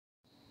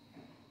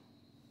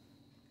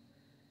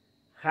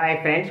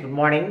Hi friends, good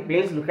morning.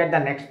 Please look at the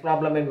next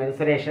problem in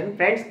mensuration.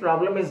 Friends,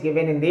 problem is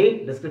given in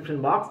the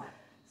description box.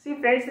 See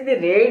friends, the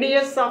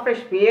radius of a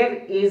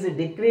sphere is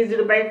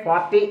decreased by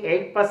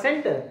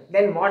 48%.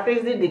 Then what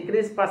is the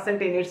decreased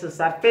percent in its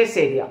surface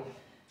area?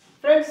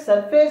 Friends,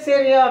 surface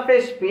area of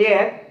a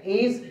sphere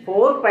is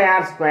 4 pi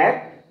r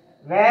square,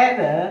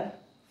 where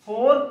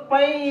 4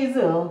 pi is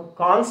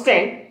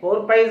constant,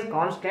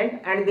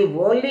 and the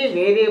only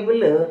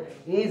variable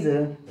is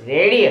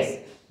radius,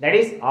 that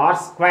is r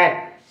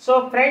square.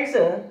 So friends,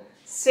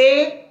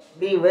 say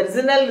the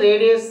original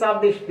radius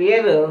of the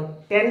sphere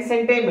 10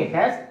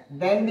 centimeters,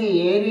 then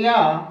the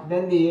area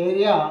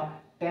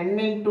 10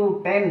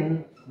 into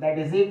 10, that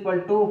is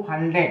equal to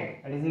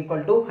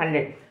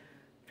 100.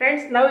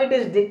 Friends, now it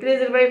is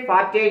decreased by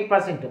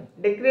 48%.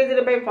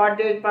 Decreased by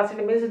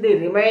 48% means the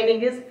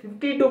remaining is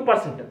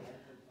 52%.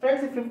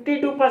 Friends,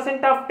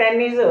 52% of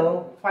 10 is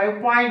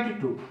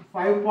 5.2.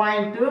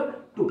 5.2.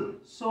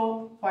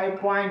 So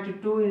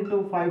 5.2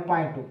 into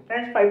 5.2.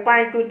 Friends,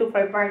 5.2 into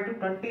 5.2,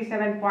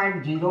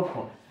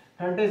 27.04.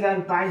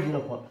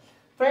 27.04.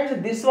 Friends,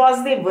 this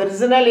was the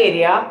original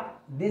area.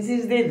 This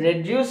is the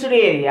reduced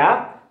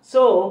area.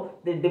 So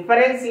the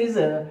difference is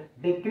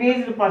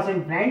decreased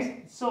percent,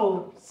 friends.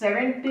 So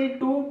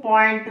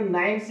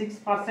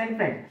 72.96%,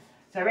 friends.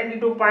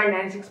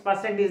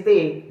 72.96% is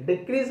the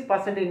decreased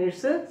percent in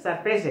its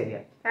surface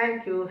area.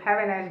 Thank you. Have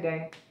a nice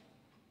day.